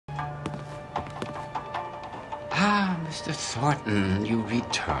Ah, Mr. Thornton, you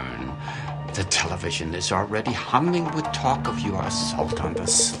return. The television is already humming with talk of your assault on the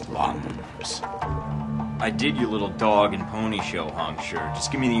slums. I did your little dog and pony show, Hong. Sure.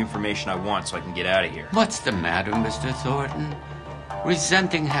 Just give me the information I want so I can get out of here. What's the matter, Mr. Thornton?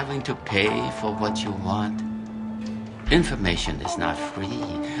 Resenting having to pay for what you want? Information is not free,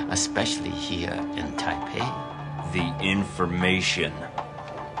 especially here in Taipei. The information.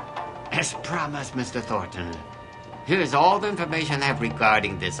 As promised, Mr. Thornton. Here's all the information I have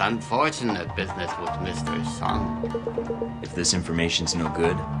regarding this unfortunate business with Mr. Sung. If this information's no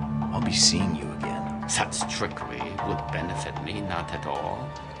good, I'll be seeing you again. Such trickery would benefit me not at all.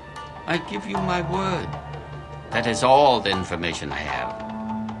 I give you my word. That is all the information I have.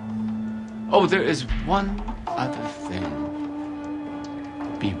 Oh, there is one other thing.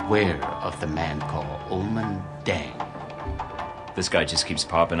 Beware of the man called Oman Dang. This guy just keeps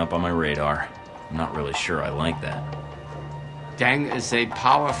popping up on my radar. I'm not really sure I like that. Dang is a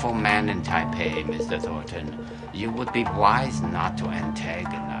powerful man in Taipei, Mr. Thornton. You would be wise not to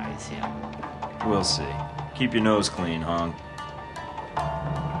antagonize him. We'll see. Keep your nose clean, Hong.